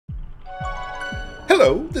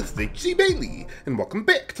Hello, this is H.C. Bailey, and welcome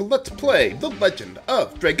back to Let's Play The Legend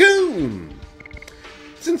of Dragoon!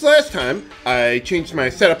 Since last time, I changed my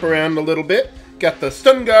setup around a little bit. Got the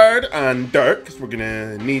stun guard on dark, because we're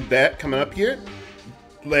gonna need that coming up here.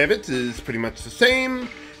 Lavitz is pretty much the same.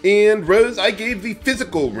 And Rose, I gave the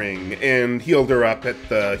physical ring and healed her up at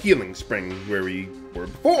the healing spring where we were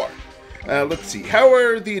before. Let's see, how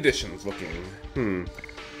are the additions looking?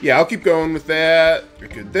 Yeah, I'll keep going with that. You're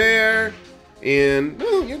good there. And,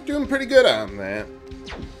 well, you're doing pretty good on that.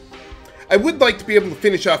 I would like to be able to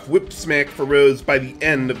finish off Whip Smack for Rose by the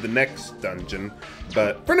end of the next dungeon,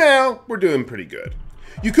 but for now, we're doing pretty good.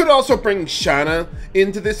 You could also bring Shauna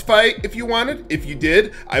into this fight if you wanted. If you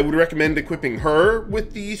did, I would recommend equipping her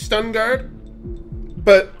with the stun guard,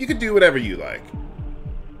 but you could do whatever you like.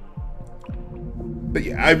 But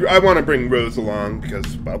yeah, I want to bring Rose along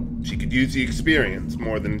because, well, she could use the experience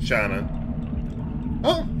more than Shauna.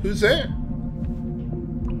 Oh, who's there?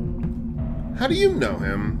 How do you know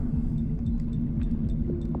him?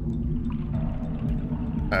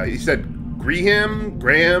 You said Graham?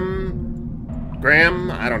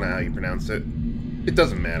 Graham? I don't know how you pronounce it. It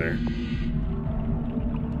doesn't matter.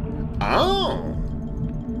 Oh.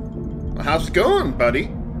 Well, how's it going,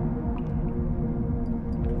 buddy?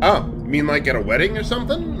 Oh, you mean like at a wedding or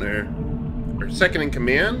something? Or second in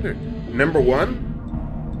command? Or number one?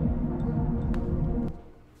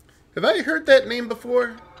 Have I heard that name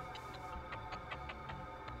before?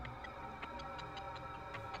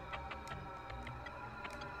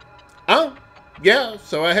 Oh, yeah,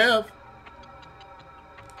 so I have.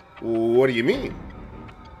 What do you mean?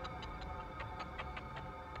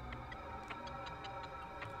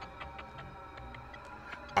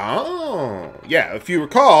 Oh, yeah, if you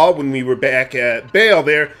recall, when we were back at Bale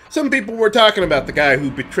there, some people were talking about the guy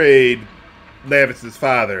who betrayed Lavitz's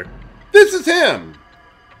father. This is him!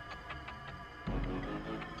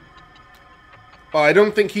 Well, I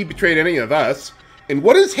don't think he betrayed any of us. And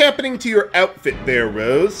what is happening to your outfit there,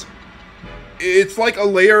 Rose? It's like a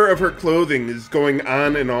layer of her clothing is going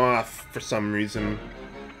on and off for some reason.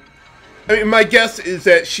 I mean, my guess is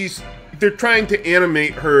that they're trying to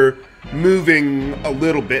animate her moving a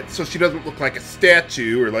little bit so she doesn't look like a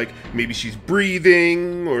statue, or like maybe she's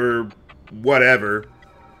breathing or whatever.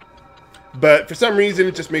 But for some reason,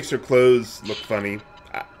 it just makes her clothes look funny.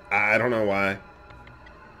 I don't know why.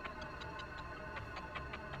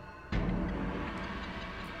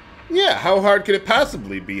 Yeah, how hard could it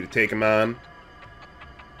possibly be to take him on?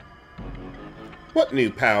 What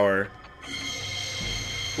new power?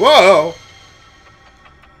 Whoa!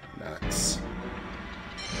 Nuts.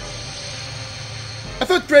 I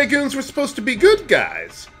thought Dragoons were supposed to be good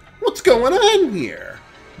guys. What's going on here?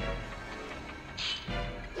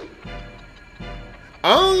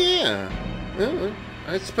 Oh, yeah.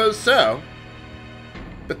 I suppose so.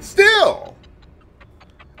 But still!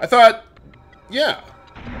 I thought, yeah.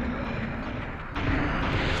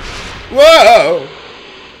 Whoa!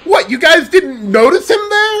 What, you guys didn't notice him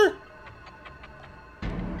there?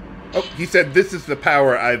 Oh, he said, this is the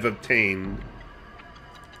power I've obtained.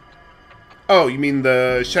 Oh, you mean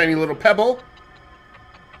the shiny little pebble?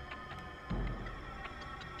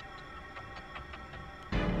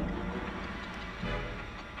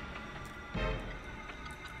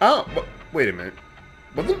 Oh, wait a minute.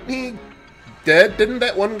 Wasn't he dead? Didn't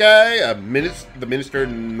that one guy, the Minister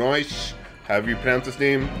Noish, however you pronounce his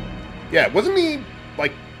name? Yeah, wasn't he,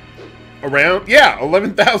 like, around? Yeah,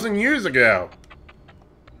 11,000 years ago.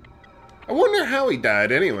 I wonder how he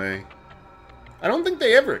died anyway. I don't think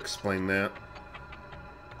they ever explained that.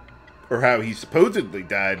 Or how he supposedly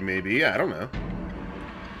died, maybe. I don't know.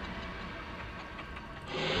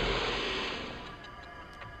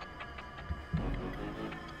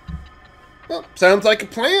 Well, sounds like a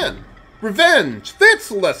plan. Revenge! That's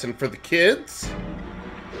the lesson for the kids.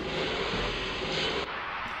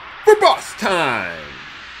 For boss time!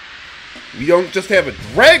 We don't just have a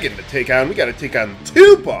dragon to take on, we gotta take on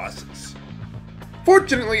 2 bosses.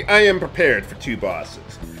 Fortunately, I am prepared for 2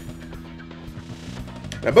 bosses.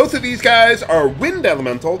 Now, both of these guys are wind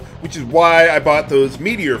elemental, which is why I bought those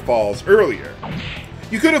meteor falls earlier.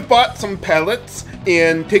 You could have bought some pellets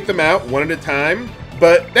and take them out one at a time,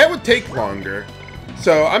 but that would take longer.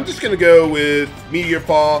 So I'm just gonna go with meteor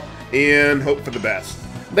fall and hope for the best.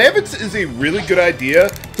 Lavitz is a really good idea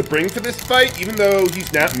to bring for this fight, even though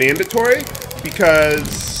he's not mandatory,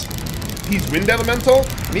 because he's wind elemental,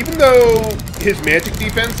 and even though his magic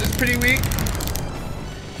defense is pretty weak,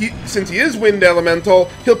 since he is wind elemental,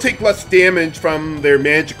 he'll take less damage from their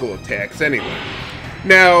magical attacks anyway.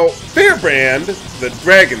 Now, Feyrbrand, the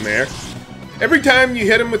dragon there, Every time you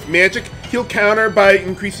hit him with magic, he'll counter by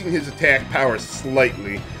increasing his attack power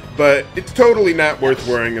slightly, but it's totally not worth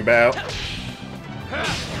worrying about.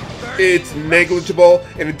 It's negligible,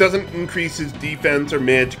 and it doesn't increase his defense or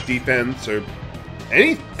magic defense or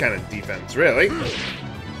any kind of defense, really.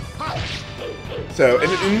 So,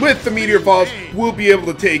 and with the Meteor Falls, we'll be able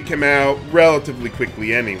to take him out relatively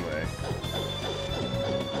quickly anyway.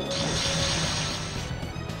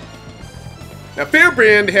 Now,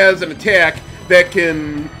 Feyrbrand has an attack that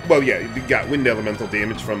can, well, yeah, you got wind elemental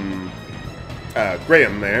damage from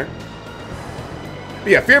Graham there. But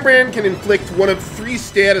yeah, Feyrbrand can inflict one of 3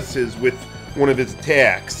 statuses with one of his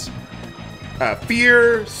attacks.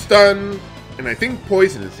 Fear, Stun, and I think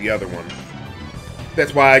Poison is the other one.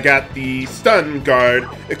 That's why I got the Stun Guard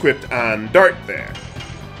equipped on Dart there.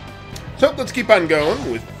 So let's keep on going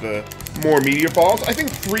with more Meteor Falls. I think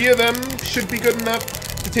 3 of them should be good enough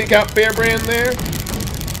to take out Feyrbrand there.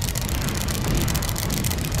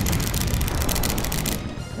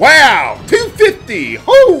 Wow! 250!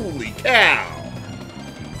 Holy cow!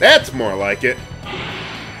 That's more like it.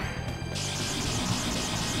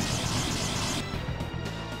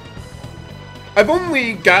 I've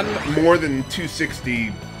only gotten more than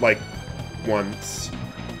 260, like, once.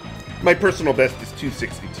 My personal best is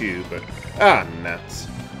 262, but, nuts.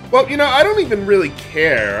 Well, you know, I don't even really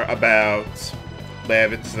care about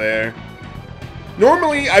Lavitz there.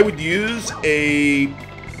 Normally, I would use a,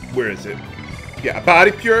 where is it? Yeah, a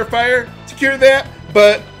body purifier to cure that,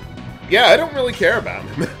 but yeah, I don't really care about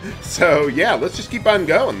him. So yeah, let's just keep on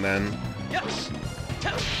going then.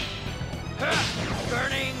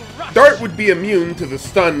 Dart would be immune to the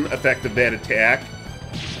stun effect of that attack.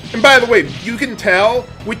 And by the way, you can tell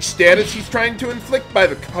which status he's trying to inflict by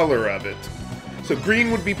the color of it. So green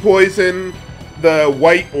would be poison, the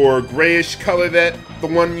white or grayish color that the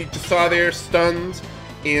one you just saw there stuns,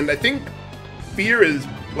 and I think fear is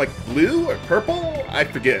like blue or purple? I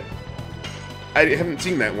forget. I haven't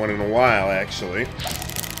seen that one in a while, actually.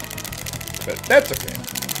 But that's okay.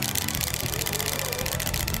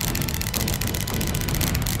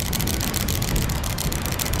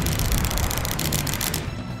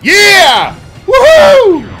 Yeah!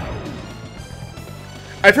 Woohoo!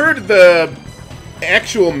 I've heard the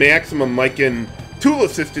actual maximum, like in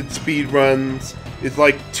tool-assisted speedruns, is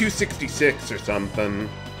like 266 or something.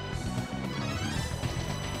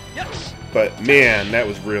 But man, that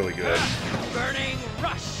was really good. Burning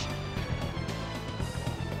rush.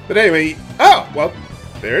 But anyway, oh, well,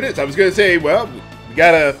 there it is. I was going to say, well, we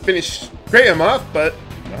got to finish Graham off, but,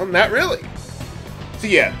 well, not really. So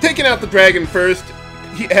yeah, taking out the dragon first,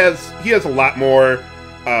 he has a lot more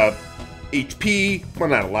HP. Well,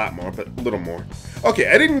 not a lot more, but a little more. Okay,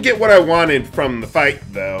 I didn't get what I wanted from the fight,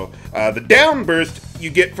 though. The downburst you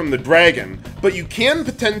get from the dragon, but you can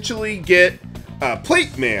potentially get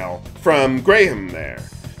plate mail from Graham there.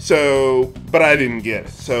 So, but I didn't get it.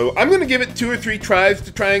 So I'm going to give it 2 or 3 tries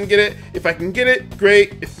to try and get it. If I can get it,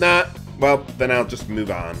 great. If not, well, then I'll just move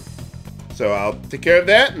on. So I'll take care of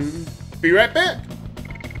that and be right back.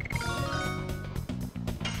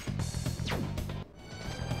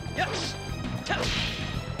 Yes.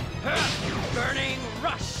 Burning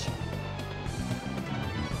rush.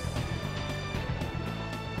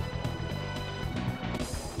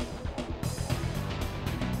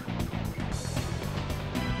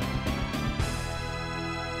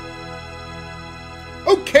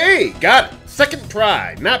 Okay, got it. Second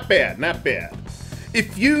try. Not bad, not bad.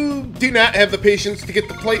 If you do not have the patience to get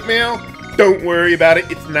the plate mail, don't worry about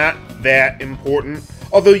it. It's not that important.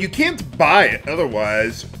 Although you can't buy it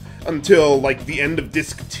otherwise until like the end of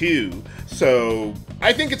disc 2. So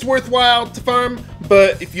I think it's worthwhile to farm,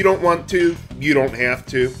 but if you don't want to, you don't have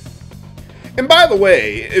to. And by the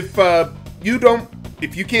way, if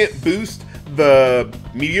you can't boost the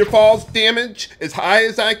Meteor Falls damage as high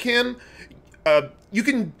as I can, you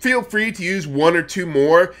can feel free to use 1 or 2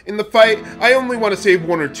 more in the fight. I only want to save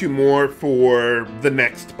 1 or 2 more for the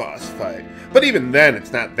next boss fight. But even then,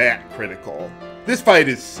 it's not that critical. This fight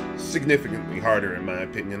is significantly harder in my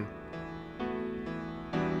opinion.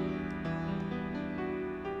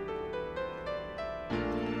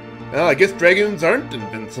 Well, I guess Dragoons aren't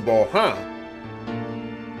invincible, huh?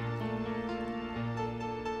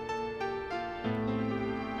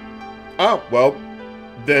 Oh, well,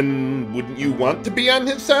 then wouldn't you want to be on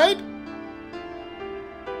his side?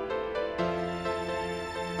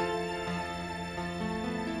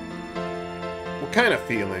 What kind of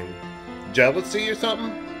feeling? Jealousy or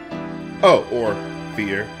something? Oh, or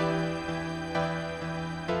fear.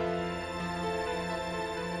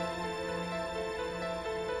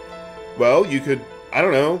 Well, you could, I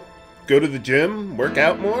don't know, go to the gym, work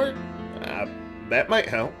out more? that might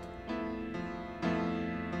help.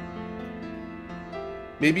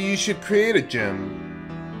 Maybe you should create a gem.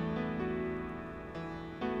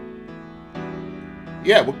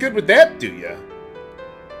 Yeah, what good would that do ya?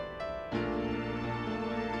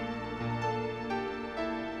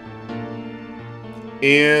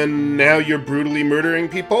 And now you're brutally murdering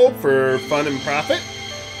people for fun and profit?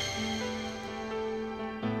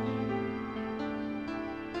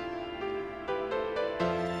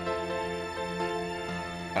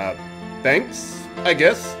 Thanks, I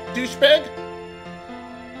guess, douchebag?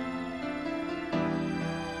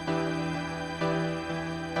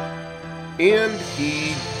 And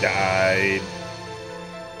he died.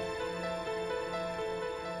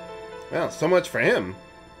 Well, so much for him.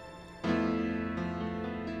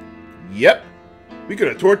 Yep, we could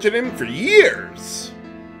have tortured him for years.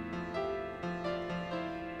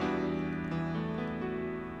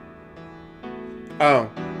 Oh,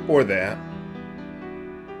 or that.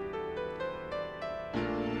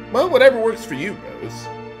 Well, whatever works for you, Rose.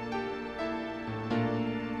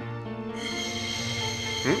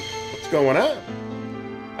 What's going on?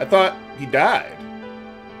 I thought he died.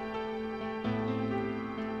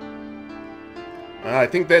 I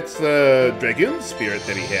think that's the Dragoon spirit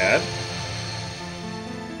that he had.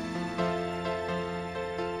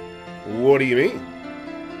 What do you mean?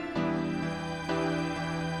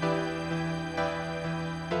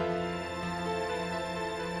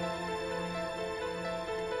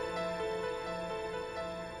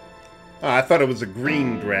 I thought it was a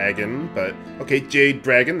green dragon, but okay, jade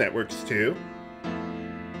dragon, that works too.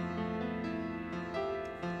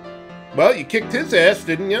 Well, you kicked his ass,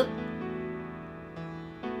 didn't you?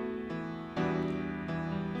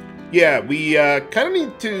 Yeah, we kind of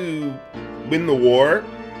need to win the war.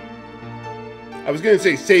 I was going to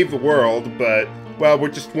say save the world, but, well, we're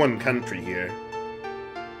just one country here.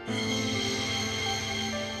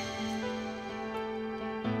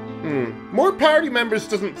 More party members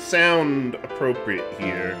doesn't sound appropriate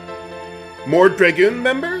here. More Dragoon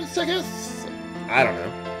members, I guess? I don't know.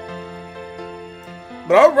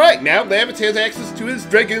 But alright, now Lavitz has access to his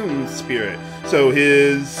Dragoon spirit. So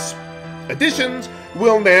his additions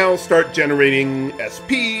will now start generating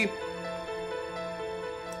SP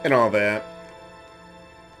and all that.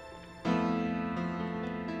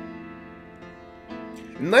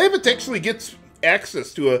 And Lavitz actually gets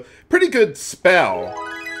access to a pretty good spell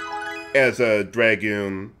as a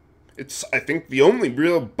Dragoon. It's, I think, the only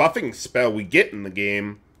real buffing spell we get in the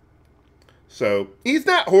game. So, he's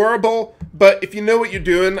not horrible, but if you know what you're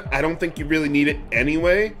doing, I don't think you really need it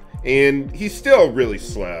anyway. And he's still really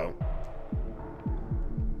slow.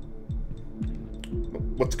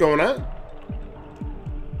 What's going on?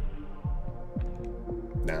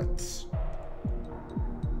 Nuts.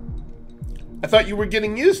 I thought you were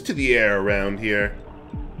getting used to the air around here.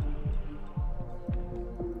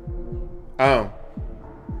 Oh.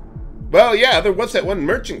 Well, yeah, there was that one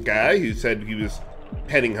merchant guy who said he was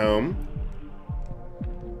heading home.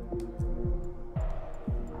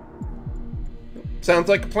 Sounds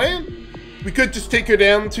like a plan. We could just take her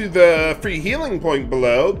down to the free healing point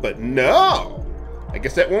below, but no! I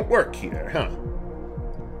guess that won't work here, huh?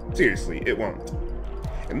 Seriously, it won't.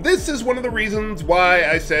 And this is one of the reasons why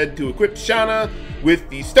I said to equip Shauna with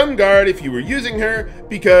the stun guard if you were using her,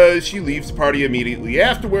 because she leaves the party immediately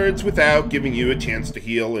afterwards without giving you a chance to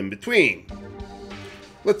heal in between.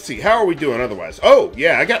 Let's see, how are we doing otherwise? Oh,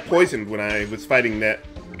 yeah, I got poisoned when I was fighting that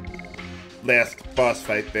last boss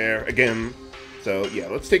fight there again. So, yeah,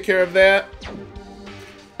 let's take care of that.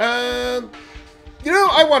 You know,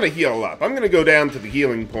 I want to heal up. I'm going to go down to the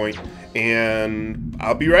healing point, and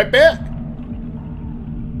I'll be right back.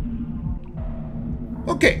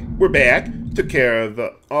 Okay, we're back. Took care of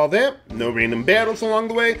all that. No random battles along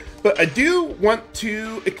the way. But I do want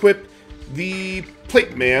to equip the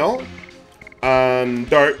plate mail on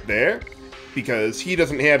Dart there, because he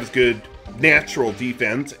doesn't have as good natural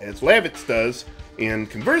defense as Lavitz does. And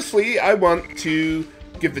conversely, I want to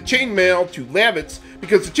give the chainmail to Lavitz,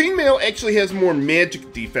 because the chainmail actually has more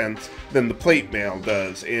magic defense than the plate mail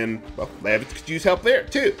does. And, well, Lavitz could use help there,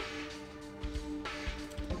 too.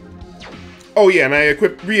 Oh yeah, and I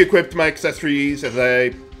re-equipped my accessories as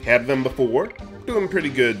I had them before. Doing pretty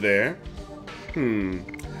good there.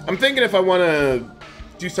 I'm thinking if I want to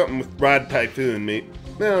do something with Rod Typhoon, maybe.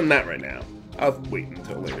 Well, not right now. I'll wait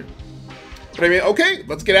until later. But I mean, okay,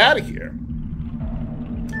 let's get out of here.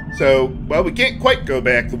 So, well, we can't quite go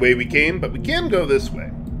back the way we came, but we can go this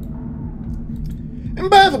way. And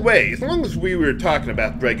by the way, as long as we were talking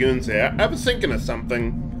about Dragoons there, I was thinking of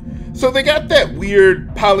something. So they got that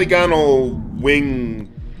weird polygonal wing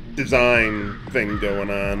design thing going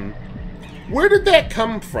on. where did that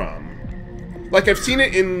come from? Like, I've seen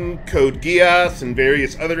it in Code Geass and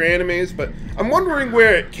various other animes, but I'm wondering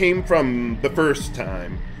where it came from the first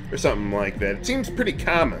time, or something like that. It seems pretty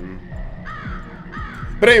common.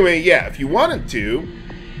 But anyway, yeah, if you wanted to,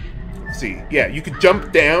 let's see, yeah, you could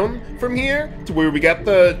jump down from here to where we got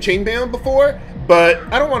the chainmail before, but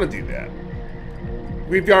I don't want to do that.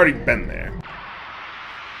 We've already been there.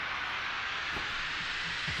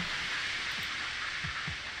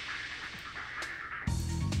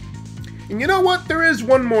 And you know what? There is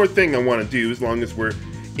one more thing I want to do as long as we're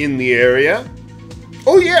in the area.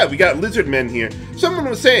 Oh yeah, we got lizard men here. Someone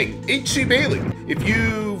was saying, H.C. Bailey, if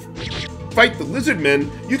you fight the lizard men,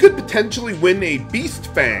 you could potentially win a beast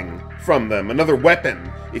fang from them, another weapon,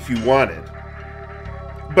 if you wanted.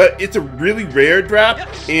 But it's a really rare drop,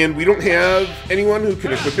 and we don't have anyone who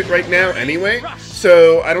can equip it right now anyway,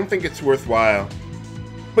 so I don't think it's worthwhile.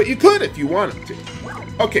 But you could if you wanted to.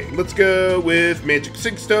 Okay, let's go with Magic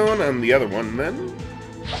Sigstone on the other one then.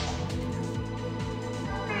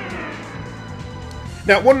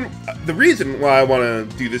 Now, the reason why I want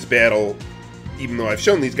to do this battle, even though I've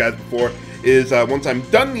shown these guys before, is once I'm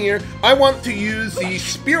done here, I want to use the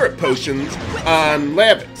Spirit Potions on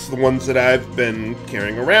Lavitz, the ones that I've been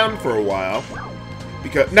carrying around for a while.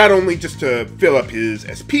 Because not only just to fill up his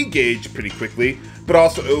SP gauge pretty quickly, but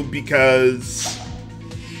also because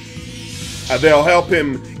they'll help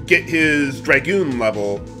him get his Dragoon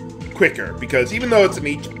level quicker. Because even though it's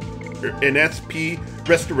an SP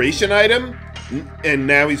restoration item, and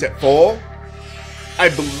now he's at full, I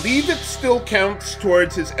believe it still counts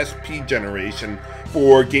towards his SP generation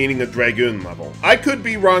for gaining a Dragoon level. I could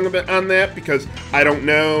be wrong on that because I don't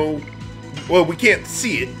know. Well, we can't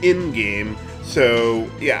see it in-game, so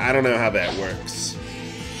yeah, I don't know how that works.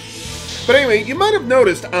 But anyway, you might have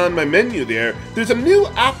noticed on my menu there's a new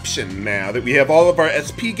option now that we have all of our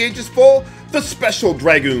SP gauges full, the Special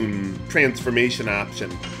Dragoon transformation option.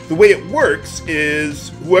 The way it works is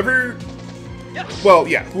whoever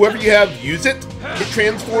you have use it, it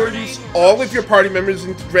transforms all of your party members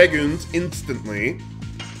into Dragoons instantly.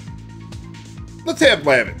 Let's have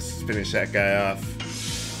Lavitz finish that guy off.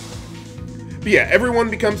 But yeah,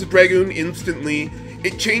 everyone becomes a Dragoon instantly.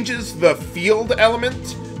 It changes the field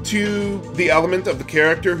element to the element of the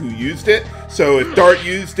character who used it. So if Dart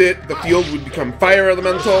used it, the field would become Fire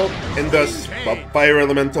Elemental, and thus, well, Fire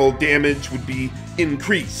Elemental damage would be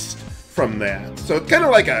increased from that. So it's kind of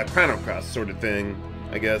like a Chrono Cross sort of thing,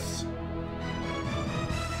 I guess.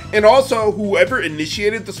 And also, whoever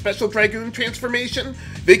initiated the Special Dragoon transformation,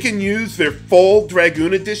 they can use their full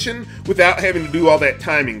Dragoon edition without having to do all that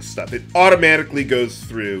timing stuff. It automatically goes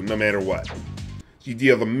through no matter what. You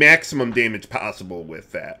deal the maximum damage possible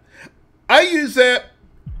with that. I use that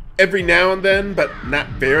every now and then, but not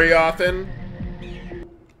very often.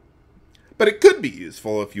 But it could be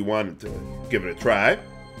useful if you wanted to give it a try.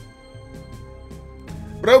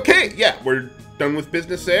 But okay, yeah, we're done with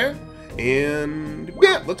business there. And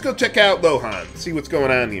yeah, let's go check out Lohan, see what's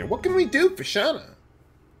going on here. What can we do for Shauna?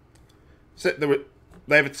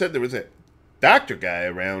 Lavitz said there was a doctor guy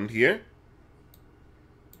around here.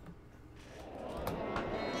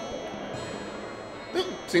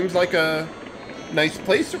 Seems like a nice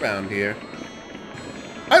place around here.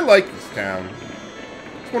 I like this town.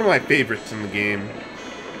 It's one of my favorites in the game.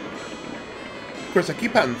 Of course, I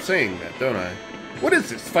keep on saying that, don't I? What is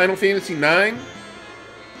this, Final Fantasy IX?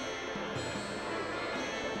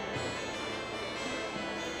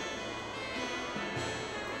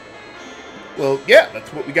 Well, yeah,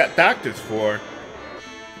 that's what we got doctors for.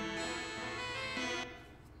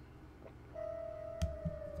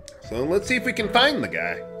 So let's see if we can find the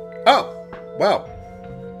guy. Oh, well,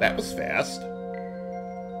 that was fast.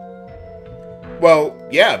 Well,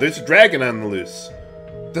 yeah, there's a dragon on the loose.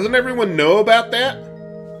 Doesn't everyone know about that?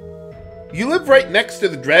 You live right next to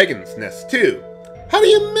the dragon's nest, too. How do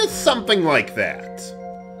you miss something like that?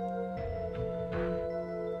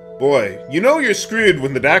 Boy, you know you're screwed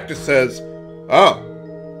when the doctor says, "Oh,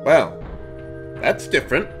 well, that's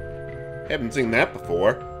different. Haven't seen that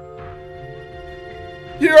before."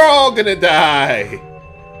 You're all gonna die!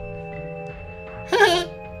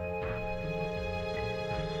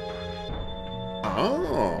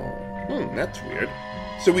 Oh, that's weird.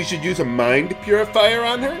 So we should use a mind purifier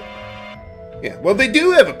on her? Yeah, well, they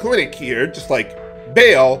do have a clinic here, just like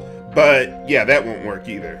Bale, but yeah, that won't work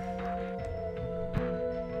either.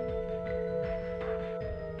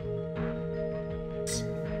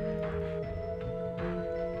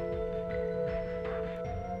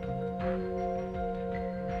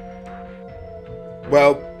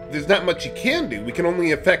 Well, there's not much you can do. We can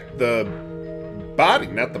only affect the body,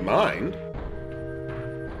 not the mind.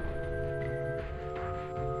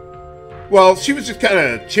 Well, she was just kind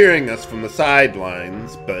of cheering us from the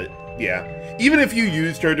sidelines, but yeah. Even if you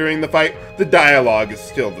used her during the fight, the dialogue is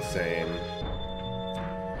still the same.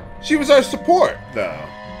 She was our support, though.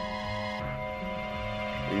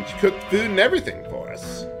 And she cooked food and everything for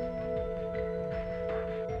us.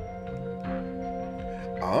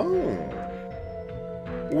 Oh.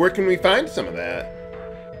 Where can we find some of that?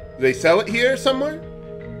 Do they sell it here somewhere?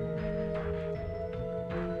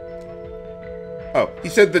 Oh, he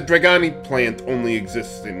said the Dragoni plant only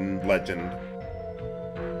exists in legend.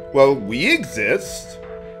 Well, we exist.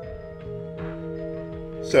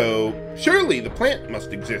 So, surely the plant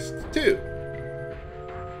must exist, too.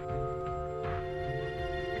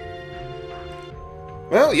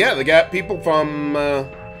 Well, yeah, they got people from,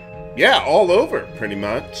 yeah, all over, pretty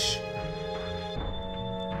much.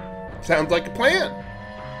 Sounds like a plan.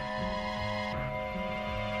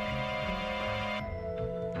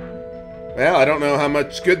 Well, I don't know how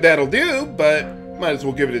much good that'll do, but might as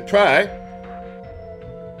well give it a try.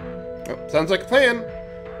 Oh, sounds like a plan.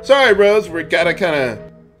 Sorry, Rose, we gotta kind of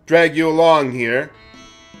drag you along here.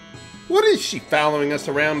 What is she following us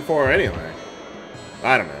around for anyway?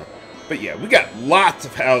 I don't know. But yeah, we got lots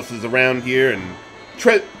of houses around here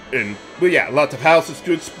well, yeah, lots of houses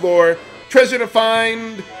to explore, treasure to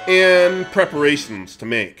find, and preparations to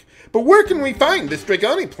make. But where can we find this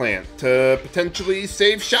Dragoni plant to potentially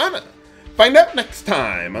save Shauna? Find out next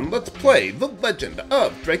time on Let's Play The Legend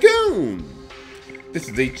of Dragoon. This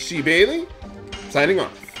is H.C. Bailey, signing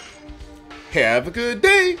off. Have a good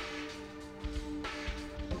day.